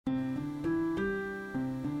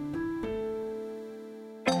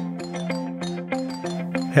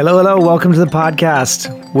Hello, hello. Welcome to the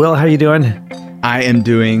podcast. Will, how are you doing? I am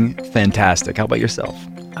doing fantastic. How about yourself?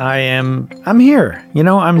 I'm here.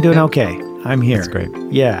 I'm doing okay. I'm here. That's great.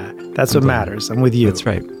 Yeah, that's what matters. I'm with you. That's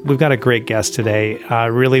right. We've got a great guest today.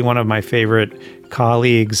 Really one of my favorite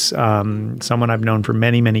colleagues, someone I've known for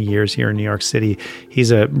many, many years here in New York City.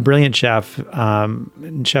 He's a brilliant chef,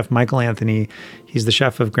 Chef Michael Anthony. He's the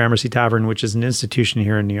chef of Gramercy Tavern, which is an institution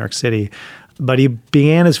here in New York City. But he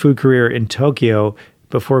began his food career in Tokyo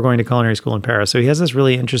before going to culinary school in Paris. So he has this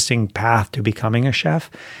really interesting path to becoming a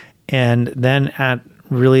chef. And then at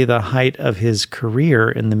really the height of his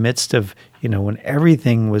career, in the midst of, when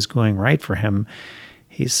everything was going right for him,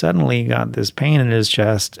 he suddenly got this pain in his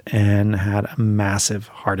chest and had a massive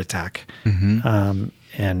heart attack. Mm-hmm.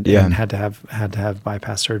 And had to have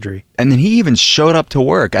bypass surgery. And then he even showed up to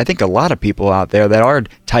work. I think a lot of people out there that are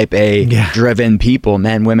type A driven people,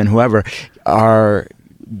 men, women, whoever, are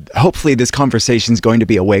hopefully this conversation is going to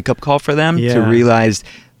be a wake-up call for them to realize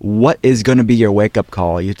what is going to be your wake-up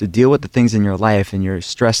call. You have to deal with the things in your life and your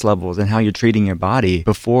stress levels and how you're treating your body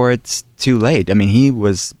before it's too late. I mean, he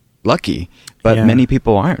was lucky, but many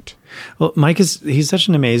people aren't. Well, Mike he's such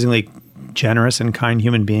an amazingly generous and kind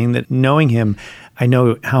human being that knowing him, I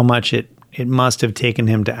know how much it must have taken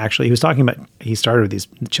him to actually, he was talking about, he started with these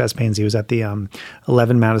chest pains. He was at the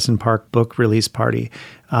 11 Madison Park book release party,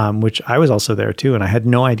 which I was also there too. And I had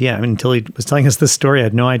no idea, until he was telling us this story, I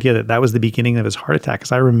had no idea that was the beginning of his heart attack.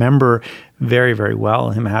 Because I remember very, very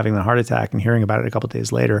well him having the heart attack and hearing about it a couple of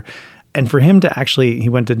days later. And for him to actually, he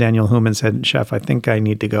went to Daniel Hume and said, "Chef, I think I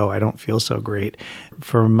need to go. I don't feel so great."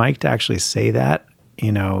 For Mike to actually say that,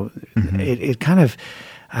 it kind of,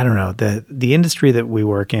 I don't know, the industry that we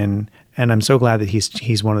work in, and I'm so glad that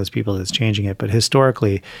he's one of those people that's changing it. But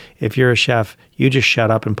historically, if you're a chef, you just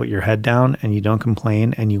shut up and put your head down and you don't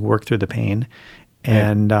complain and you work through the pain.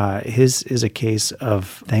 And his is a case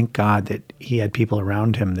of, thank God that he had people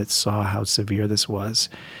around him that saw how severe this was.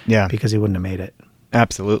 Yeah. Because he wouldn't have made it.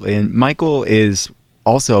 Absolutely. And Michael is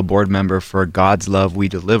also a board member for God's Love We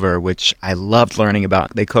Deliver, which I loved learning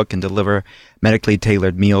about. They cook and deliver medically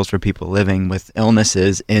tailored meals for people living with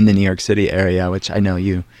illnesses in the New York City area, which I know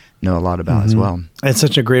you know a lot about as well. It's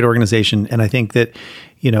such a great organization. And I think that,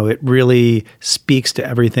 it really speaks to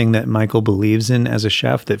everything that Michael believes in as a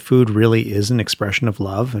chef, that food really is an expression of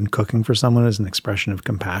love, and cooking for someone is an expression of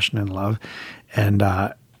compassion and love. And,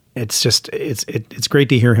 it's great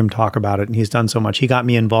to hear him talk about it. And he's done so much. He got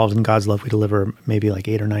me involved in God's Love We Deliver maybe like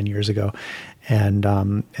 8 or 9 years ago. And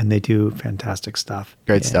they do fantastic stuff.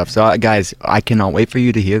 Great stuff. So guys, I cannot wait for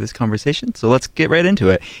you to hear this conversation. So let's get right into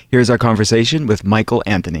it. Here's our conversation with Michael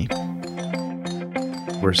Anthony.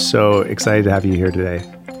 We're so excited to have you here today.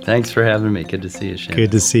 Thanks for having me. Good to see you, Seamus.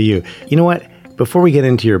 Good to see you. You know what? Before we get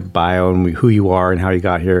into your bio and who you are and how you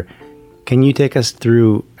got here, can you take us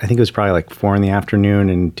through, I think it was probably like 4 p.m.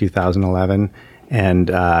 in 2011,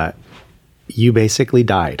 and you basically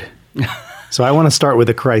died. So I want to start with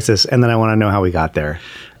the crisis, and then I want to know how we got there.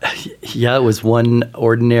 Yeah, it was one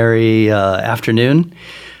ordinary afternoon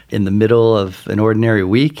in the middle of an ordinary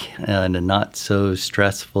week and a not so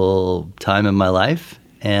stressful time in my life.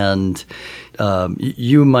 And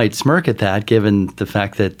you might smirk at that, given the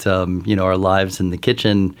fact that our lives in the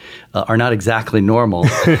kitchen are not exactly normal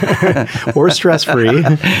or stress-free.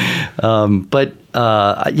 But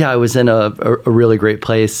I was in a really great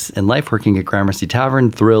place in life, working at Gramercy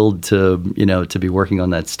Tavern. Thrilled to be working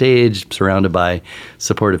on that stage, surrounded by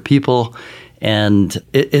supportive people. And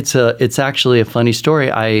it's actually a funny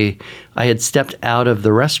story. I had stepped out of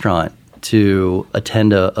the restaurant to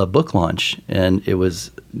attend a book launch, and it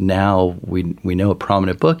was, now we know, a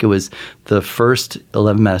prominent book. It was the first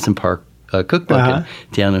 11 Madison Park cookbook.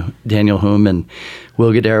 And Daniel Hume and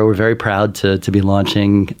Will Guidara were very proud to be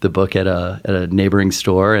launching the book at a neighboring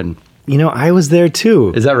store. And I was there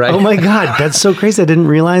too. Is that right? Oh my God, that's so crazy! I didn't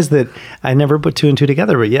realize that. I never put 2 and 2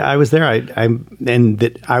 together. But yeah, I was there. And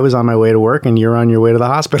that I was on my way to work, and you're on your way to the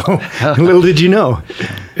hospital. Little did you know.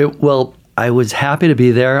 I was happy to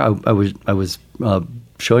be there. I was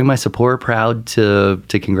showing my support, proud to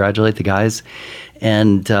congratulate the guys.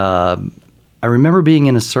 And I remember being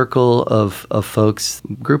in a circle of folks,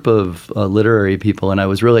 group of literary people, and I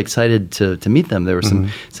was really excited to meet them. There were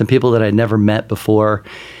some people that I'd never met before.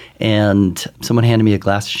 And someone handed me a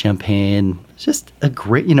glass of champagne. It's just a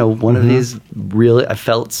great, one of these really, I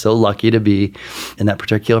felt so lucky to be in that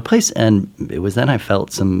particular place. And it was then I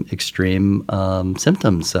felt some extreme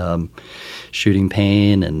symptoms, shooting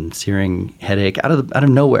pain and searing headache out of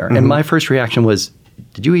nowhere. And my first reaction was,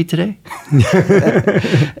 did you eat today?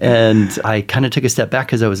 And I kind of took a step back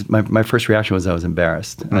because my first reaction was I was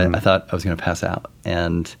embarrassed. I thought I was going to pass out.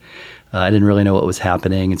 And I didn't really know what was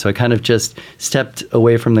happening. And so I kind of just stepped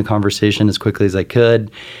away from the conversation as quickly as I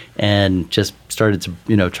could and just started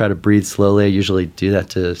to, try to breathe slowly. I usually do that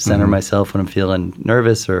to center myself when I'm feeling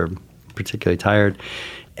nervous or particularly tired.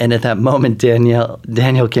 And at that moment, Danielle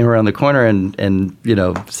came around the corner and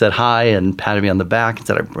said hi and patted me on the back and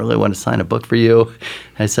said, I really want to sign a book for you.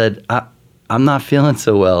 I said, I'm not feeling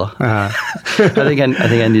so well. I think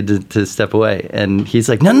I need to step away. And he's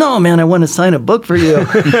like, no, man, I want to sign a book for you.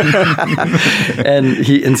 And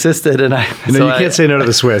he insisted, and you can't say no to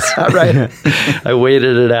the Swiss. Right. I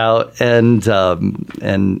waited it out, and I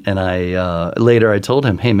later I told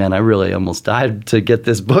him, hey, man, I really almost died to get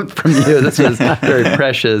this book from you. This was a very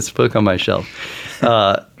precious book on my shelf.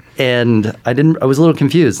 And I was a little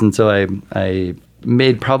confused, and so I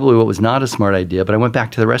made probably what was not a smart idea, but I went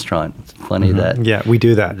back to the restaurant. It's funny that... Yeah, we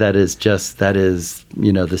do that. That is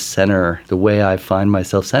the center, the way I find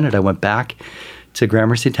myself centered. I went back to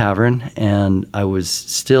Gramercy Tavern, and I was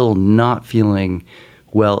still not feeling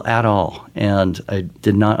well at all, and I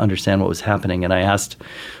did not understand what was happening. And I asked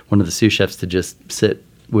one of the sous chefs to just sit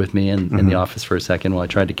with me in the office for a second while I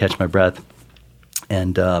tried to catch my breath.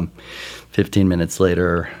 And 15 minutes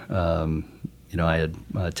later... I had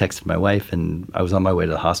texted my wife, and I was on my way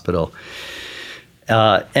to the hospital.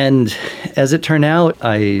 And as it turned out,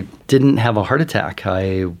 I didn't have a heart attack.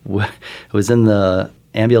 I was in the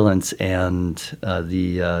ambulance, and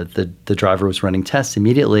the driver was running tests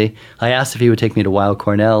immediately. I asked if he would take me to Weill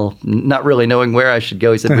Cornell, not really knowing where I should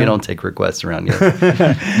go. He said, we don't take requests around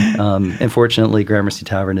here. And fortunately, Gramercy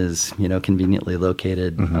Tavern is conveniently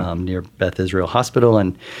located near Beth Israel Hospital,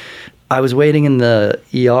 and I was waiting in the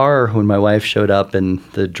ER when my wife showed up, and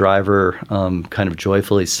the driver kind of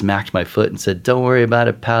joyfully smacked my foot and said, don't worry about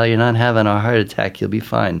it, pal. You're not having a heart attack. You'll be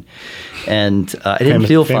fine. And I didn't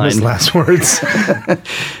feel fine. Famous last words.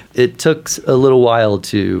 It took a little while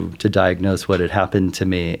to diagnose what had happened to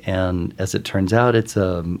me. And as it turns out, it's,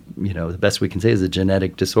 the best we can say is a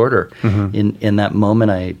genetic disorder. In that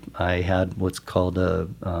moment, I had what's called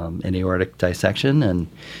an aortic dissection. And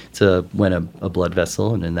it's when a blood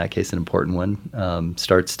vessel, and in that case, an important one,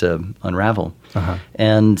 starts to unravel.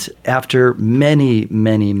 And after many,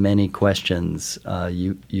 many, many questions,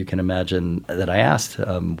 you can imagine that I asked,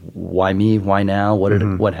 why me? Why now?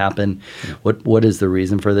 What happened? What is the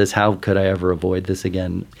reason for this? How could I ever avoid this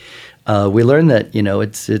again? We learned that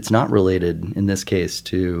it's not related in this case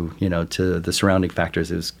to the surrounding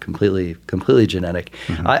factors. It was completely genetic.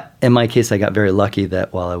 In my case, I got very lucky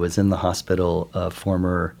that while I was in the hospital, a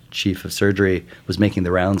former chief of surgery was making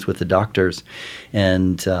the rounds with the doctors,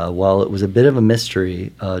 and while it was a bit of a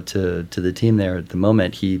mystery to the team there at the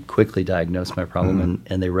moment, he quickly diagnosed my problem,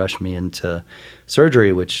 and they rushed me into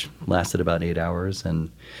surgery, which lasted about 8 hours and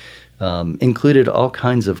included all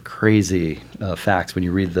kinds of crazy facts. When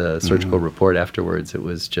you read the surgical report afterwards, it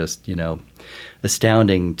was just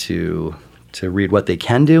astounding to read what they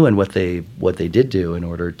can do and what they did do in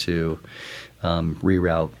order to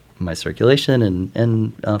reroute my circulation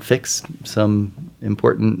and fix some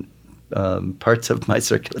important parts of my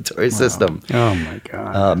circulatory system. Oh my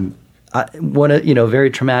God. One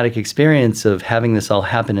very traumatic experience of having this all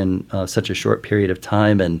happen in such a short period of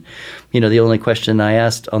time. And, the only question I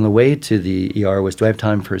asked on the way to the ER was, do I have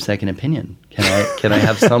time for a second opinion? Can I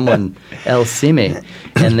have someone else see me?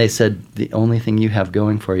 And they said, the only thing you have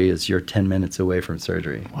going for you is you're 10 minutes away from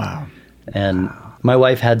surgery. Wow. And my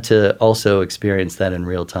wife had to also experience that in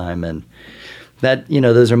real time. And that,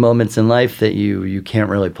 those are moments in life that you can't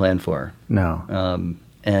really plan for. No.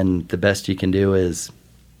 And the best you can do is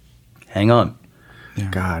hang on.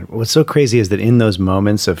 Yeah. God, what's so crazy is that in those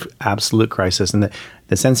moments of absolute crisis, and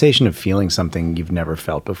the sensation of feeling something you've never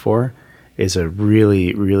felt before is a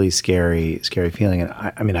really, really scary feeling.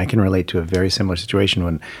 And I can relate to a very similar situation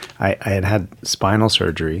when I had spinal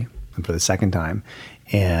surgery for the second time,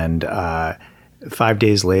 and 5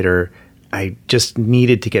 days later, I just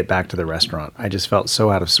needed to get back to the restaurant. I just felt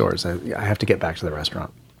so out of sorts. I have to get back to the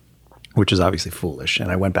restaurant, which is obviously foolish.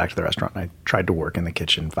 And I went back to the restaurant and I tried to work in the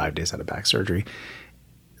kitchen 5 days out of back surgery.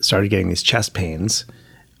 Started getting these chest pains.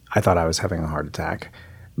 I thought I was having a heart attack,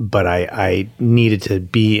 but I needed to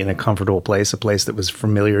be in a comfortable place, a place that was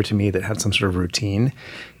familiar to me, that had some sort of routine.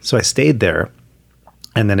 So I stayed there,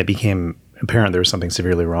 and then it became apparent there was something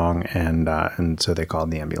severely wrong. And so they called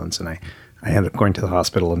the ambulance, and I ended up going to the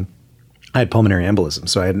hospital, and I had pulmonary embolism.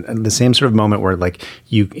 So I had the same sort of moment where, like,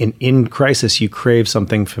 you in crisis, you crave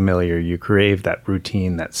something familiar. You crave that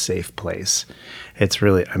routine, that safe place. It's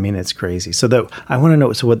really, it's crazy. So I want to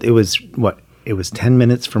know, so what it was, it was 10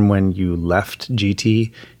 minutes from when you left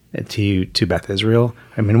GT to Beth Israel.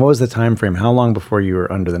 I mean, what was the time frame? How long before you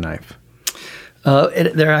were under the knife?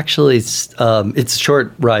 They're actually, it's a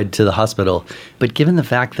short ride to the hospital, but given the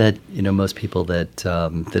fact that, most people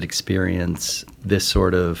that experience this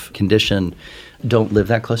sort of condition don't live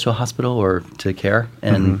that close to a hospital or to care.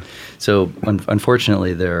 And so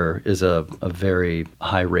unfortunately, there is a very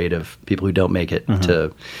high rate of people who don't make it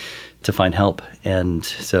to find help. And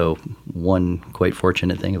so one quite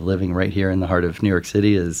fortunate thing of living right here in the heart of New York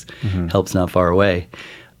City is help's not far away.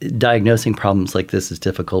 Diagnosing problems like this is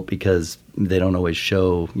difficult because they don't always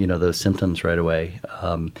show, those symptoms right away.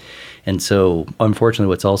 And so, unfortunately,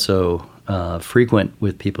 what's also frequent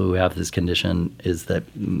with people who have this condition is that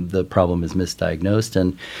the problem is misdiagnosed.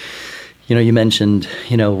 And, you mentioned,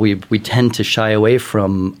 we tend to shy away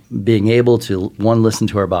from being able to, one, listen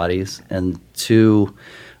to our bodies, and two,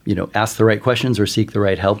 ask the right questions or seek the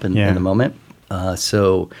right help in the moment.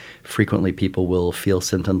 So frequently people will feel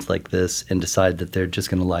symptoms like this and decide that they're just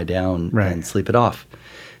going to lie down and sleep it off.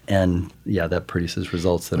 And that produces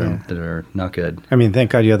results that are not good. I mean,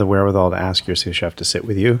 thank God you have the wherewithal to ask your sous chef to sit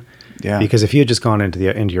with you. Yeah. Because if you had just gone into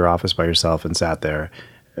your office by yourself and sat there,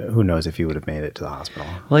 who knows if you would have made it to the hospital.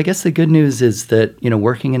 Well, I guess the good news is that,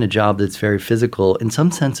 working in a job that's very physical, in some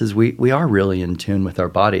senses, we are really in tune with our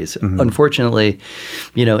bodies. Unfortunately,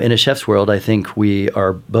 in a chef's world, I think we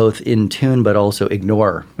are both in tune but also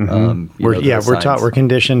ignore. We're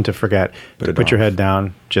conditioned to forget, to put your head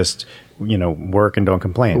down, just work and don't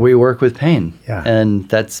complain. We work with pain. Yeah. And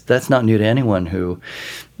that's not new to anyone who,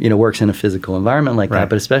 works in a physical environment like that,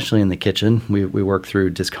 but especially in the kitchen. We work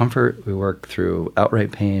through discomfort, we work through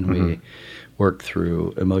outright pain, we work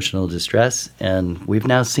through emotional distress. And we've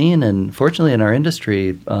now seen, and fortunately in our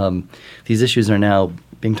industry, these issues are now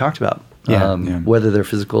being talked about. Whether they're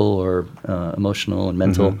physical or emotional and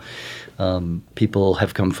mental. People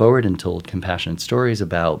have come forward and told compassionate stories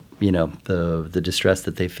about, the distress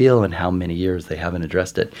that they feel and how many years they haven't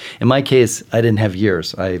addressed it. In my case, I didn't have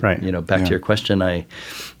years. Back to your question, I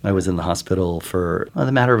was in the hospital for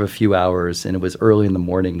the matter of a few hours, and it was early in the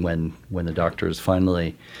morning when the doctors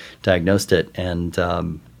finally diagnosed it. And,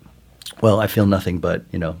 I feel nothing but,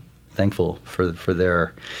 thankful for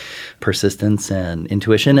their persistence and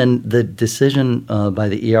intuition, and the decision by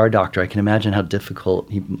the ER doctor. I can imagine how difficult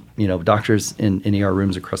doctors in ER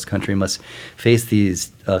rooms across the country must face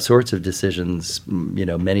these sorts of decisions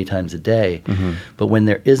many times a day. But when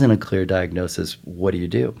there isn't a clear diagnosis, what do?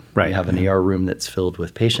 You have an ER room that's filled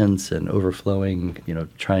with patients and overflowing,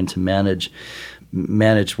 trying to manage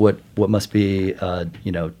what must be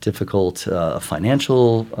difficult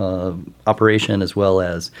financial operation, as well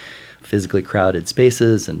as physically crowded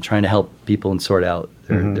spaces, and trying to help people and sort out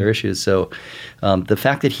their issues. So the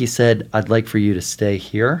fact that he said, "I'd like for you to stay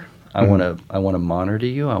here. I want to monitor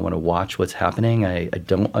you. I want to watch what's happening. I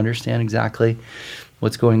don't understand exactly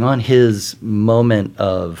what's going on." His moment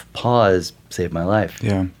of pause saved my life.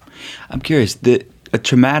 Yeah, I'm curious. A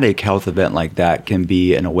traumatic health event like that can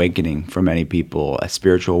be an awakening for many people, a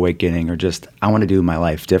spiritual awakening, or just, I want to do my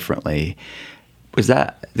life differently. Was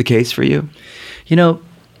that the case for you?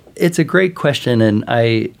 It's a great question, and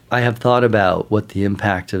I have thought about what the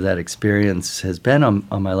impact of that experience has been on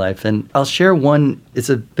my life. And I'll share one. It's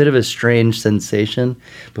a bit of a strange sensation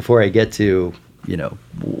before I get to,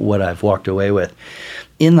 what I've walked away with.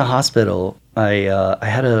 In the hospital, I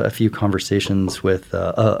had a few conversations with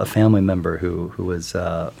a family member who was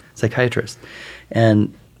a psychiatrist,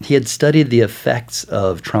 and he had studied the effects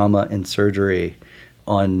of trauma and surgery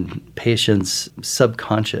on patients'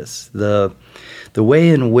 subconscious. The way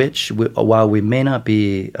in which, while we may not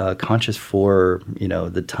be conscious for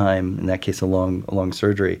the time, in that case a long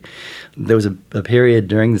surgery, there was a period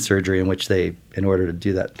during the surgery in which they, in order to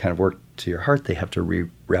do that kind of work to your heart, they have to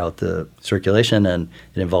reroute the circulation, and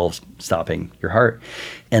it involves stopping your heart.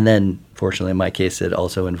 And then, fortunately, in my case, it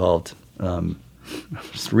also involved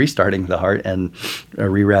just restarting the heart and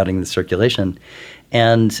rerouting the circulation.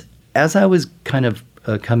 And as I was kind of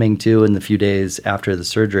coming to in the few days after the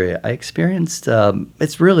surgery, I experienced,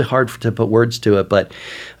 it's really hard to put words to it, but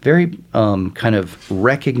very kind of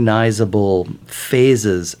recognizable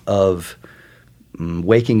phases of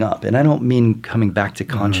waking up. And I don't mean coming back to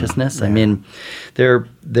consciousness. I mean, there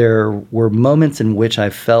were moments in which I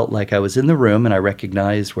felt like I was in the room and I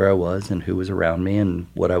recognized where I was and who was around me and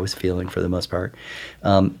what I was feeling for the most part.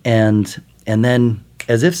 And then,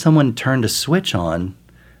 as if someone turned a switch on,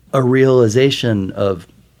 a realization of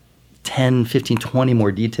 10, 15, 20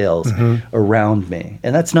 more details around me.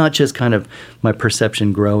 And that's not just kind of my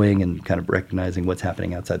perception growing and kind of recognizing what's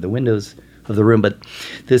happening outside the windows the room. But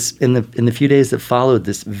this in the few days that followed,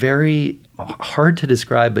 this very hard to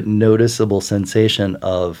describe but noticeable sensation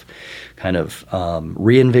of kind of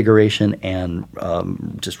reinvigoration and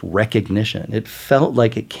just recognition. It felt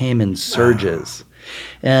like it came in surges.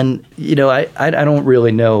 And, I don't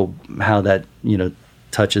really know how that,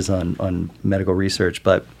 touches on medical research,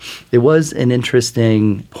 but it was an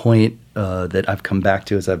interesting point that I've come back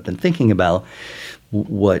to as I've been thinking about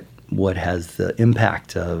what has the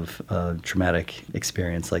impact of a traumatic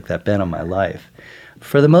experience like that been on my life.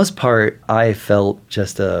 For the most part, I felt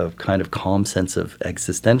just a kind of calm sense of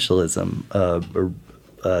existentialism,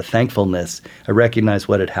 thankfulness. I recognized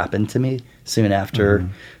what had happened to me soon after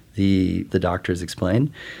the doctors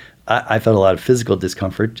explained. I felt a lot of physical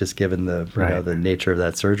discomfort just given the the nature of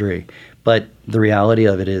that surgery. But the reality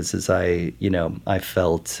of it is I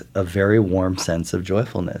felt a very warm sense of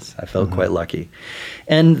joyfulness. I felt quite lucky.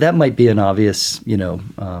 And that might be an obvious,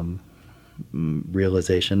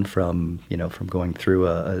 realization from going through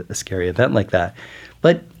a scary event like that.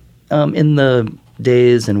 But in the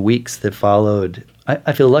days and weeks that followed,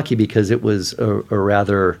 I feel lucky because it was a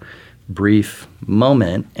rather brief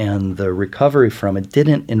moment, and the recovery from it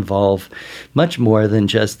didn't involve much more than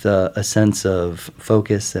just a sense of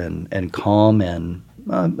focus and calm and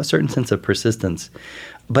a certain sense of persistence.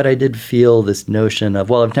 But I did feel this notion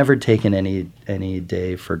of, I've never taken any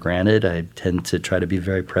day for granted. I tend to try to be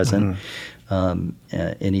very present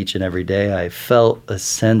in each and every day. I felt a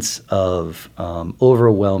sense of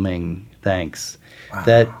overwhelming thanks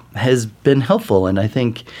that has been helpful. And I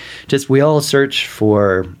think just we all search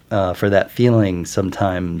for that feeling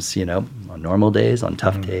sometimes, on normal days, on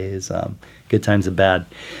tough days, good times and bad.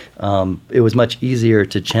 It was much easier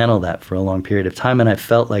to channel that for a long period of time. And I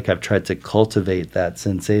felt like I've tried to cultivate that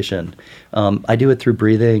sensation. I do it through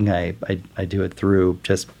breathing. I do it through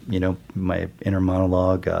just, my inner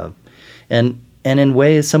monologue. And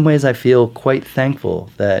in some ways I feel quite thankful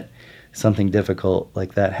that something difficult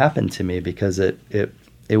like that happened to me, because it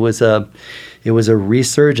was a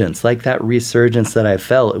resurgence, like that resurgence that I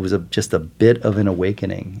felt. It was just a bit of an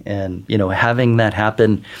awakening, and having that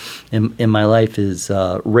happen in my life is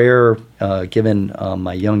rare, given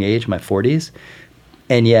my young age, my 40s,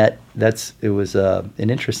 and yet it was an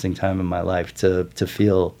interesting time in my life to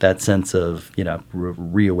feel that sense of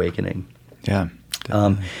reawakening. Yeah.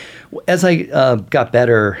 As I got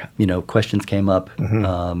better, questions came up.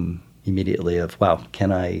 Immediately of,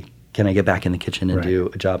 can I get back in the kitchen and do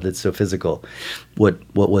a job that's so physical? What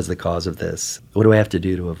was the cause of this? What do I have to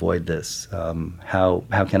do to avoid this? How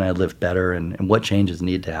can I live better? And what changes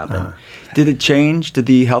need to happen? Did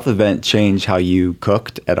the health event change how you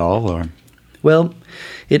cooked at all? Or? Well,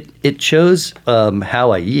 it chose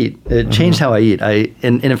how I eat. It changed how I eat.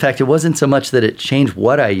 And in fact, it wasn't so much that it changed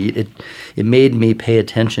what I eat. It made me pay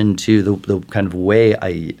attention to the kind of way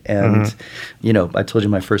I eat. And I told you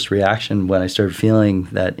my first reaction when I started feeling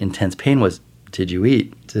that intense pain was, "Did you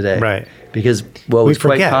eat today?" Right. Because what was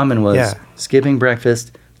quite common was skipping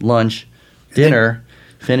breakfast, lunch, dinner,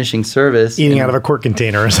 finishing service, eating out of a quart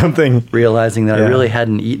container or something, realizing that I really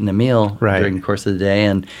hadn't eaten a meal during the course of the day,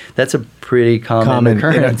 and that's a pretty common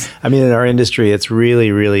occurrence. In our industry, it's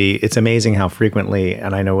really it's amazing how frequently.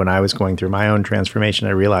 And I know when I was going through my own transformation,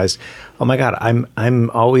 I realized, oh my God,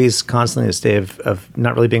 I'm always constantly in a state of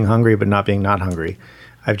not really being hungry, but not being not hungry.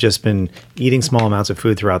 I've just been eating small amounts of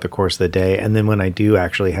food throughout the course of the day, and then when I do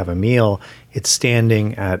actually have a meal, it's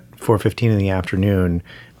standing at 4:15 in the afternoon,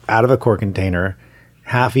 out of a quart container,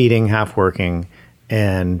 half eating, half working,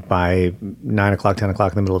 and by 9 o'clock, 10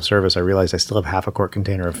 o'clock in the middle of service, I realized I still have half a quart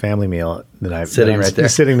container of family meal that I'm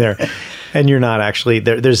sitting there. And you're not actually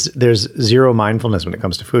there's zero mindfulness when it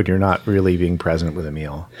comes to food. You're not really being present with a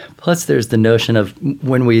meal. Plus, there's the notion of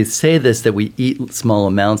when we say this, that we eat small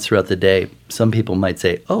amounts throughout the day. Some people might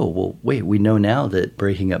say, "Oh, well, wait, we know now that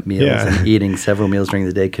breaking up meals and eating several meals during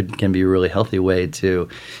the day can be a really healthy way to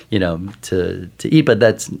eat." But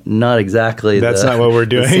that's not exactly not what we're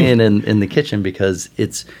doing. The scene in the kitchen, because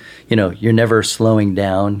it's you're never slowing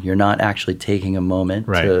down. You're not actually taking a moment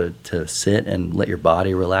to sit and let your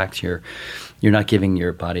body relax. You're not giving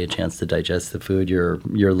your body a chance to digest the food. You're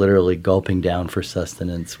literally gulping down for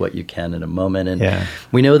sustenance what you can in a moment. And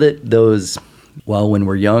we know that those, while when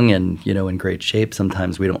we're young and in great shape,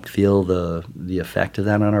 sometimes we don't feel the effect of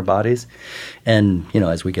that on our bodies. And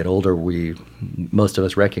as we get older, most of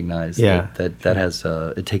us recognize that has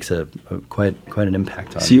it takes a quite an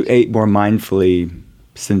impact on. So you ate more mindfully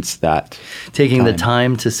since that taking the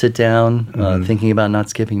time to sit down, thinking about not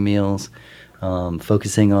skipping meals,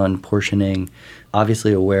 focusing on portioning,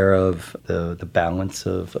 obviously aware of the balance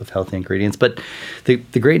of healthy ingredients. But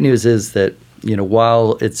the great news is that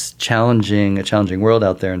while it's a challenging world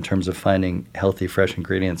out there in terms of finding healthy, fresh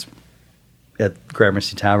ingredients at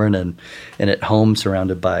Gramercy Tavern and at home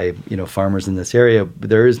surrounded by, farmers in this area,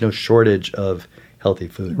 there is no shortage of healthy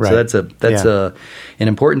food. Right. So that's an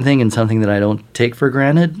important thing and something that I don't take for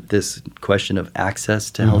granted, this question of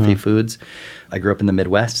access to healthy foods. I grew up in the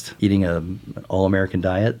Midwest eating an all-American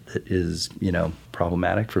diet that is,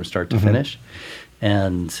 problematic from start to finish.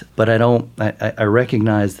 But I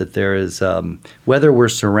recognize that there is, whether we're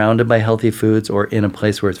surrounded by healthy foods or in a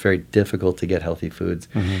place where it's very difficult to get healthy foods,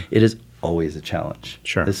 it is always a challenge.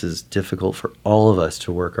 Sure. This is difficult for all of us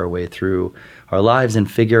to work our way through our lives and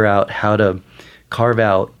figure out how to carve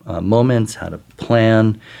out moments, how to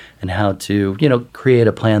plan, and how to, create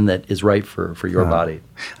a plan that is right for your body.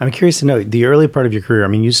 I'm curious to know, the early part of your career,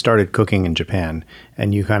 you started cooking in Japan,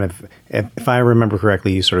 and you kind of, if I remember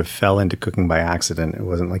correctly, you sort of fell into cooking by accident. It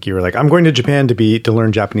wasn't like you were like, I'm going to Japan to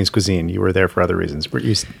learn Japanese cuisine. You were there for other reasons. Were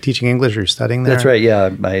you teaching English or studying there? That's right,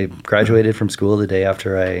 yeah. I graduated from school the day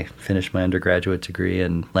after I finished my undergraduate degree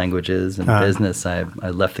in languages and business. I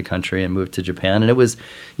left the country and moved to Japan, and it was,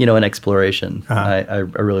 an exploration. I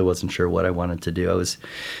really wasn't sure what I wanted to do. I was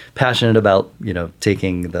passionate about,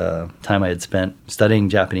 taking the time I had spent studying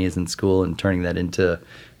Japanese in school and turning that into,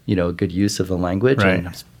 a good use of the language. Right. And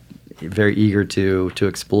I was very eager to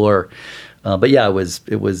explore. But yeah, it was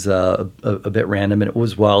a bit random, and it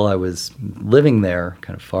was while I was living there,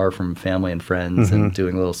 kind of far from family and friends, and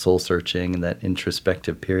doing a little soul searching in that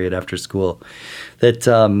introspective period after school,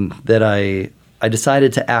 that I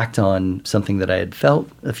decided to act on something that I had felt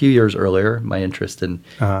a few years earlier, my interest in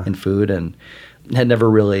food, and had never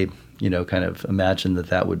really, kind of imagined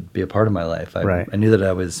that would be a part of my life. I knew that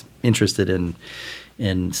I was interested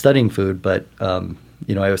in studying food, but I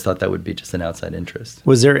always thought that would be just an outside interest.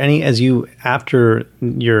 Was there any, after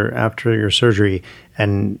your surgery,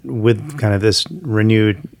 and with kind of this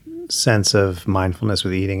renewed sense of mindfulness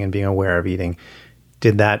with eating and being aware of eating,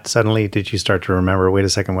 did you start to remember, wait a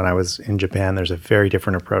second, when I was in Japan, there's a very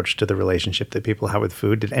different approach to the relationship that people have with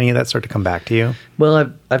food? Did any of that start to come back to you?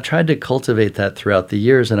 Well, I've tried to cultivate that throughout the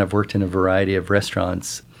years, and I've worked in a variety of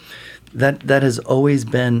restaurants. That has always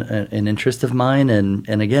been an interest of mine,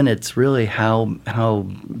 and again, it's really how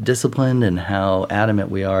disciplined and how adamant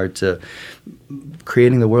we are to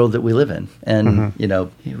creating the world that we live in. And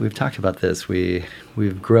we've talked about this.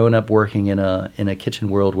 We've grown up working in a kitchen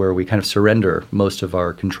world where we kind of surrender most of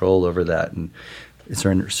our control over that and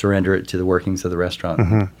surrender it to the workings of the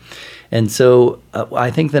restaurant. And so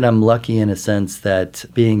I think that I'm lucky in a sense that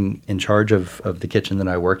being in charge of the kitchen that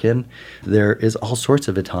I work in, there is all sorts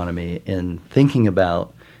of autonomy in thinking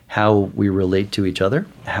about how we relate to each other,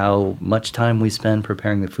 how much time we spend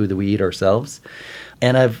preparing the food that we eat ourselves.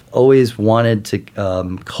 And I've always wanted to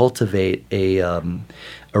cultivate a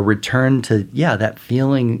return to, that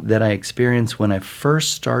feeling that I experienced when I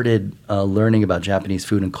first started learning about Japanese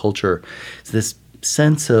food and culture. It's this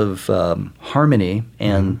sense of harmony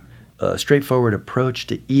and a straightforward approach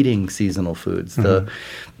to eating seasonal foods.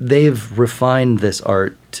 They've refined this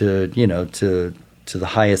art to the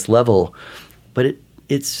highest level, but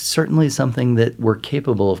it's certainly something that we're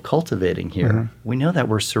capable of cultivating here. We know that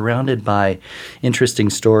we're surrounded by interesting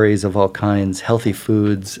stories of all kinds. Healthy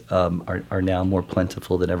foods are now more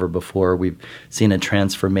plentiful than ever before. We've seen a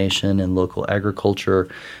transformation in local agriculture,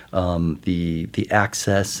 the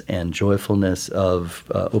access and joyfulness of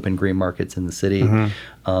open green markets in the city,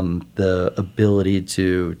 the ability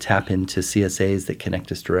to tap into CSAs that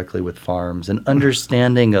connect us directly with farms, an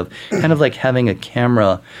understanding of kind of like having a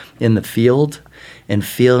camera in the field and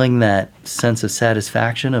feeling that sense of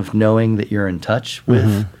satisfaction of knowing that you're in touch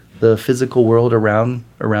with the physical world around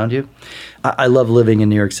you. I love living in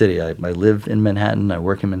New York City. I live in Manhattan. I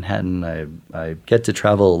work in Manhattan. I get to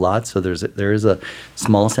travel a lot, so there is a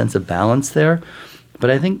small sense of balance there. But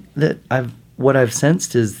I think that what I've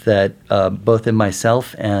sensed is that both in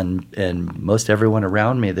myself and most everyone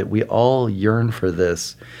around me, that we all yearn for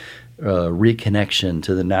this reconnection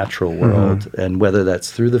to the natural world, and whether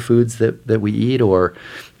that's through the foods that we eat, or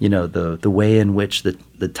the way in which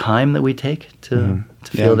the time that we take to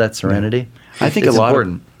feel that serenity. I think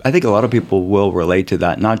I think a lot of people will relate to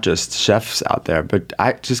that, not just chefs out there, but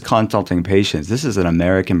just consulting patients. This is an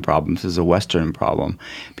American problem. This is a Western problem.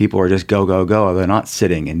 People are just go, go, go. They're not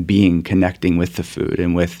sitting and connecting with the food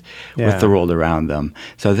and with the world around them.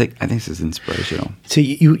 So I think this is inspirational. So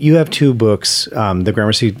you have two books, the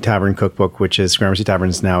Gramercy Tavern Cookbook, which is Gramercy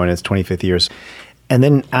Tavern's now in its 25th years. And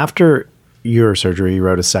then after your surgery, you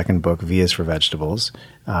wrote a second book, V is for Vegetables,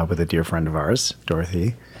 with a dear friend of ours,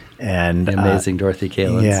 Dorothy. And the amazing Dorothy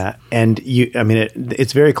Kalins. Yeah. And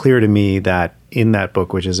it's very clear to me that in that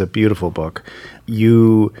book, which is a beautiful book,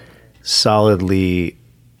 you solidly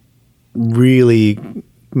really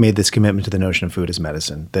made this commitment to the notion of food as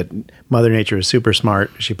medicine, that Mother Nature is super smart.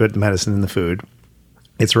 She put medicine in the food.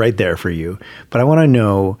 It's right there for you. But I want to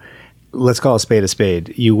know, let's call a spade a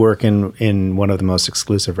spade. You work in one of the most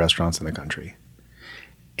exclusive restaurants in the country.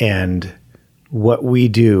 And what we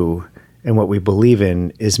do and what we believe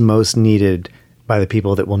in is most needed by the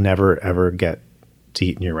people that will never, ever get to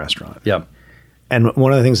eat in your restaurant. Yeah. And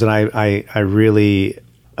one of the things that I really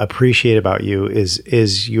appreciate about you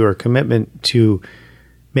is your commitment to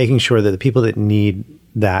making sure that the people that need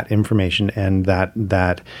that information and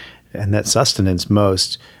that sustenance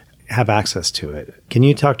most have access to it. Can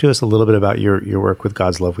you talk to us a little bit about your work with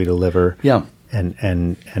God's Love We Deliver? Yeah.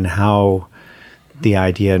 And how the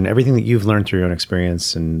idea and everything that you've learned through your own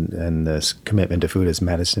experience and this commitment to food as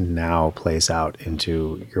medicine now plays out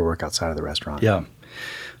into your work outside of the restaurant. Yeah.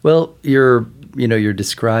 Well, you're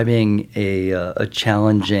describing a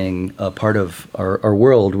challenging part of our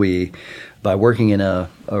world. By working in a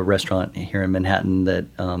restaurant here in Manhattan that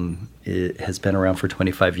it has been around for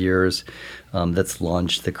 25 years, that's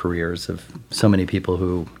launched the careers of so many people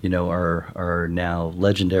who are now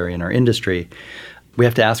legendary in our industry. We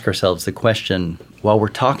have to ask ourselves the question, while we're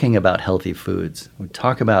talking about healthy foods, we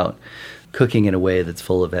talk about cooking in a way that's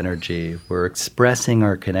full of energy, we're expressing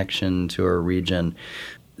our connection to our region,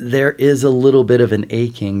 there is a little bit of an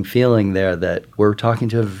aching feeling there that we're talking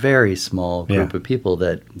to a very small group of people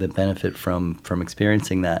that benefit from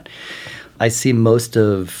experiencing that. I see most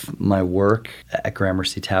of my work at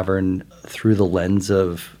Gramercy Tavern through the lens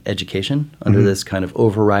of education, under this kind of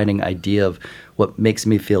overriding idea of what makes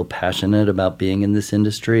me feel passionate about being in this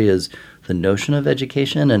industry is the notion of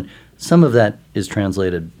education. And some of that is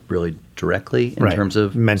translated really directly in terms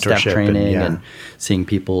of mentorship, staff training and seeing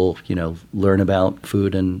people, learn about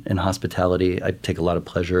food and hospitality. I take a lot of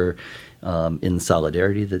pleasure in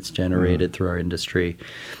solidarity that's generated through our industry.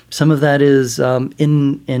 Some of that is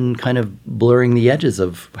in kind of blurring the edges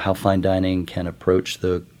of how fine dining can approach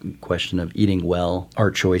the question of eating well,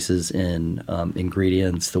 our choices in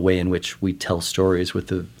ingredients, the way in which we tell stories with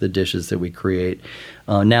the dishes that we create.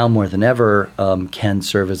 Now more than ever can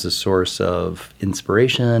serve as a source of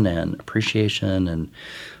inspiration and appreciation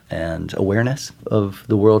and awareness of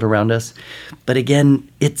the world around us. But again,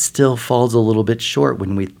 it still falls a little bit short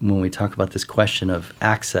when we talk about this question of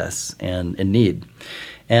access and need.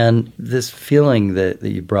 And this feeling that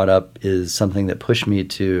you brought up is something that pushed me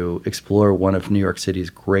to explore one of New York City's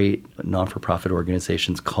great non-for-profit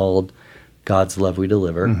organizations called God's Love We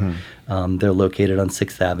Deliver. They're located on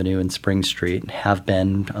 6th Avenue and Spring Street, and have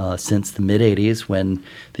been since the mid-'80s, when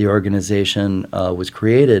the organization was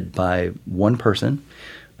created by one person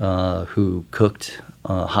who cooked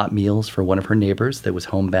hot meals for one of her neighbors that was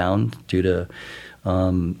homebound due to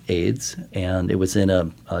AIDS. And it was in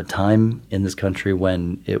a time in this country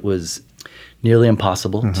when it was nearly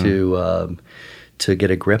impossible to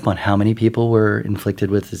get a grip on how many people were inflicted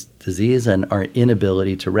with this disease, and our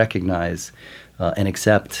inability to recognize and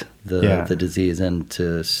accept the disease and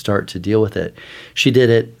to start to deal with it. She did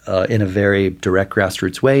it in a very direct,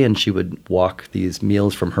 grassroots way, and she would walk these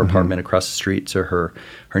meals from her apartment across the street to her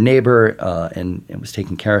neighbor, and was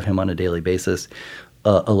taking care of him on a daily basis.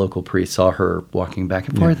 A local priest saw her walking back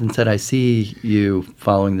and forth and said, "I see you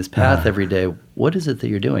following this path every day. What is it that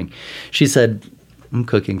you're doing?" She said, "I'm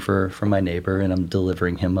cooking for my neighbor, and I'm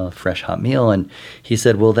delivering him a fresh hot meal." And he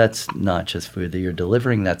said, "Well, that's not just food that you're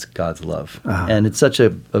delivering, that's God's love." And it's such a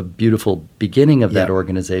beautiful beginning of that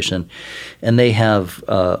organization. And they have,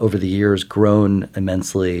 over the years, grown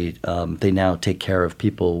immensely. They now take care of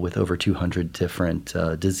people with over 200 different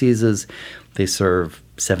diseases. They serve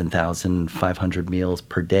 7,500 meals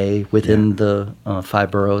per day within the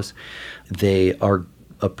 5 boroughs. They are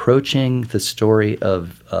approaching the story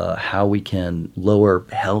of how we can lower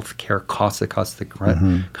healthcare costs across the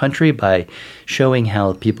country by showing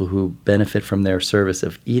how people who benefit from their service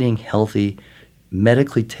of eating healthy,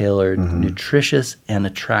 medically tailored, nutritious, and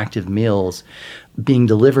attractive meals being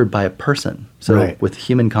delivered by a person, so with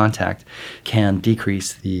human contact, can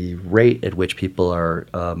decrease the rate at which people are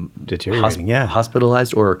deteriorating,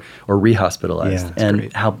 hospitalized or rehospitalized, and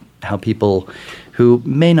great. how people who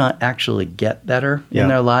may not actually get better in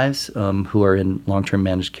their lives, who are in long-term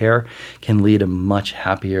managed care, can lead a much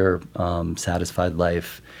happier, satisfied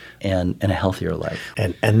life and a healthier life.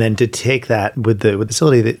 And then to take that with the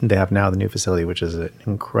facility that they have now, the new facility, which is an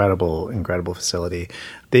incredible facility,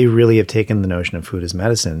 they really have taken the notion of food as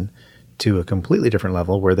medicine to a completely different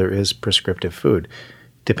level, where there is prescriptive food.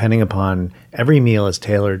 Depending upon, every meal is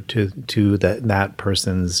tailored to that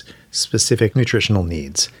person's specific nutritional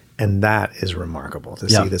needs. And that is remarkable. To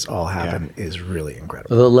see this all happen is really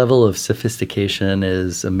incredible. The level of sophistication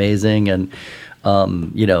is amazing, and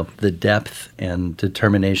the depth and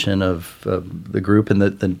determination of the group and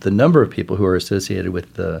the number of people who are associated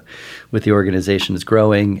with the organization is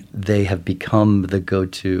growing. They have become the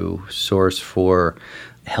go-to source for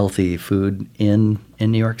healthy food in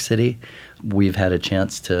New York City. We've had a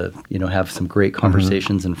chance to, have some great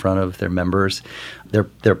conversations in front of their members.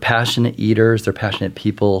 They're passionate eaters. They're passionate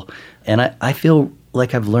people. And I feel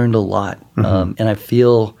like I've learned a lot. And I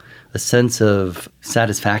feel a sense of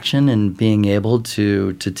satisfaction in being able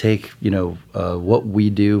to take, what we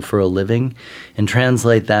do for a living and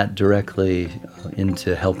translate that directly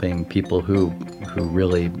into helping people who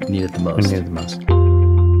really need it the most.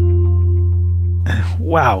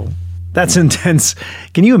 Wow. That's intense.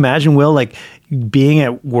 Can you imagine, Will, like being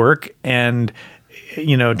at work and,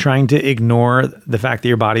 trying to ignore the fact that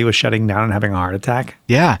your body was shutting down and having a heart attack?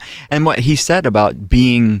 Yeah. And what he said about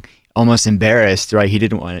being almost embarrassed, right? He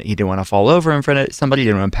didn't want to fall over in front of somebody, he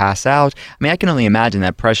didn't want to pass out. I mean, I can only imagine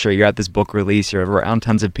that pressure. You're at this book release, you're around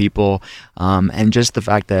tons of people. And just the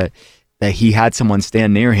fact that he had someone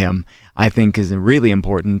stand near him, I think is really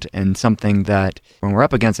important, and something that when we're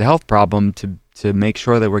up against a health problem to make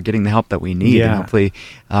sure that we're getting the help that we need. And hopefully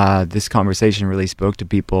this conversation really spoke to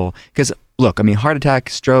people. Because look, I mean, heart attack,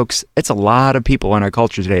 strokes, it's a lot of people in our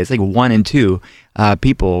culture today. It's like 1 in 2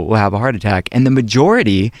 people will have a heart attack. And the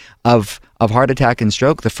majority of heart attack and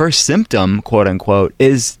stroke, the first symptom, quote unquote,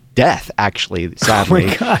 is death, actually, sadly. Oh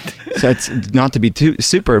my God. So it's not to be too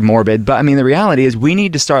super morbid, but I mean, the reality is we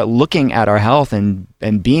need to start looking at our health and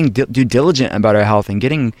being due diligent about our health and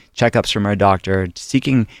getting checkups from our doctor,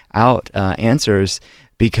 seeking out answers,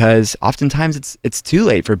 because oftentimes it's too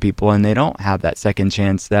late for people and they don't have that second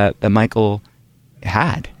chance that Michael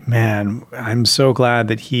had. Man, I'm so glad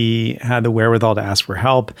that he had the wherewithal to ask for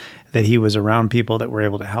help, that he was around people that were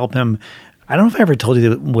able to help him. I don't know if I ever told you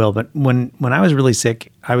that, Will, but when I was really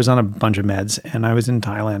sick, I was on a bunch of meds and I was in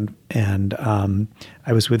Thailand, and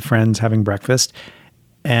I was with friends having breakfast,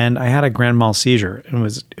 and I had a grand mal seizure. And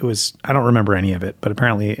it was I don't remember any of it, but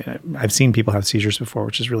apparently I've seen people have seizures before,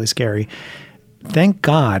 which is really scary. Thank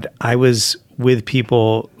God I was with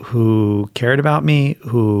people who cared about me,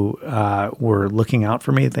 who were looking out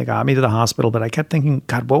for me. They got me to the hospital, but I kept thinking,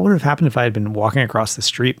 God, what would have happened if I had been walking across the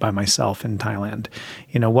street by myself in Thailand?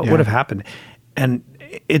 What would have happened? And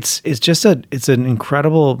it's an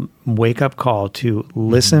incredible wake up call to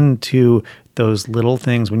listen to those little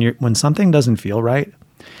things when something doesn't feel right.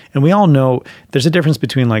 And we all know there's a difference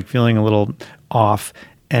between like feeling a little off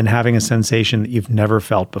and having a sensation that you've never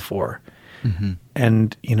felt before. Mm-hmm.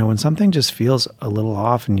 And, when something just feels a little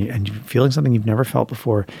off and you're feeling something you've never felt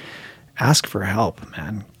before, ask for help,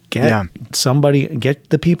 man. Get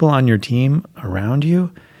the people on your team around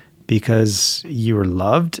you, because you are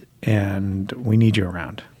loved and we need you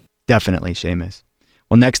around. Definitely, Seamus.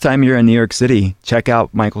 Well, next time you're in New York City, check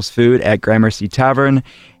out Michael's food at Gramercy Tavern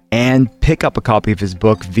and pick up a copy of his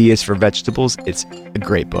book, V is for Vegetables. It's a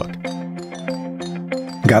great book.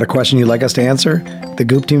 Got a question you'd like us to answer? The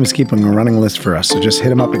Goop team is keeping a running list for us, so just hit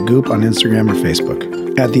them up at Goop on Instagram or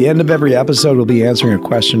Facebook. At the end of every episode, we'll be answering a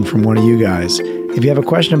question from one of you guys. If you have a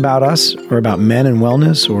question about us or about men and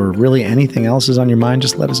wellness, or really anything else is on your mind,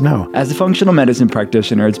 just let us know. As a functional medicine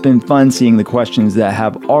practitioner, it's been fun seeing the questions that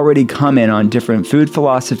have already come in on different food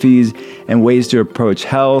philosophies and ways to approach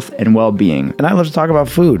health and well-being. And I love to talk about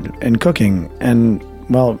food and cooking, and,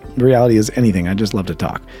 well, the reality is anything. I just love to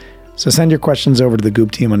talk. So send your questions over to the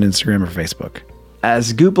Goop team on Instagram or Facebook.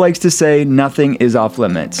 As Goop likes to say, nothing is off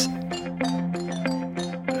limits.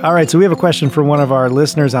 All right, so we have a question for one of our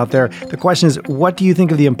listeners out there. The question is, what do you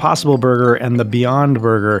think of the Impossible Burger and the Beyond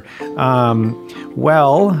Burger?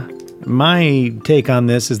 Well, my take on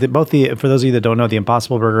this is that for those of you that don't know, the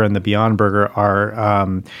Impossible Burger and the Beyond Burger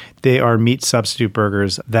are meat substitute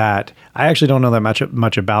burgers that I actually don't know that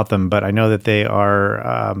much about them, but I know that they are.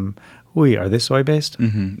 Are they soy-based?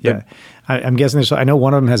 Mm-hmm. Yeah. I'm guessing I know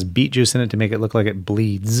one of them has beet juice in it to make it look like it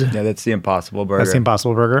bleeds. Yeah, that's the Impossible Burger. That's the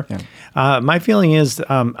Impossible Burger? Yeah. My feeling is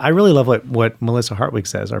I really love what Melissa Hartwig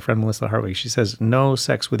says, our friend Melissa Hartwig. She says, no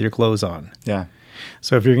sex with your clothes on. Yeah.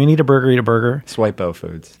 So if you're going to eat a burger, eat a burger. Swipo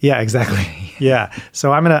Foods. Yeah, exactly. Yeah.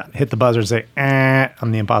 So I'm going to hit the buzzer and say,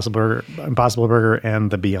 on the Impossible Burger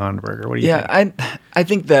and the Beyond Burger. What do you think? Yeah, I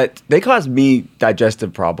think that they cause me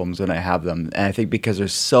digestive problems when I have them. And I think because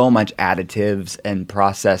there's so much additives and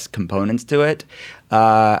processed components to it,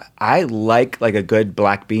 I like a good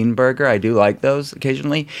black bean burger. I do like those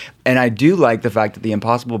occasionally. And I do like the fact that the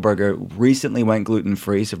Impossible Burger recently went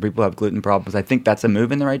gluten-free, so people have gluten problems. I think that's a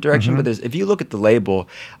move in the right direction. But if you look at the label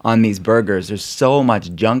on these burgers, there's so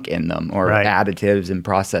much junk in them, or additives and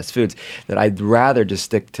processed foods, that I'd rather just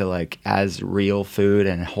stick to as real food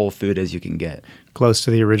and whole food as you can get. Close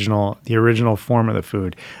to the original form of the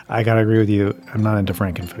food. I gotta agree with you. I'm not into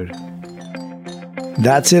Frankenfood.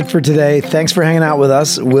 That's it for today. Thanks for hanging out with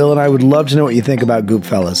us. Will and I would love to know what you think about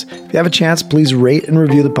Goopfellas. If you have a chance, please rate and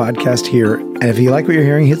review the podcast here. And if you like what you're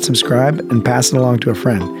hearing, hit subscribe and pass it along to a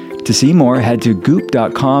friend. To see more, head to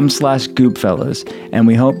goop.com/goopfellas. And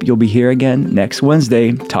we hope you'll be here again next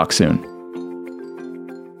Wednesday. Talk soon.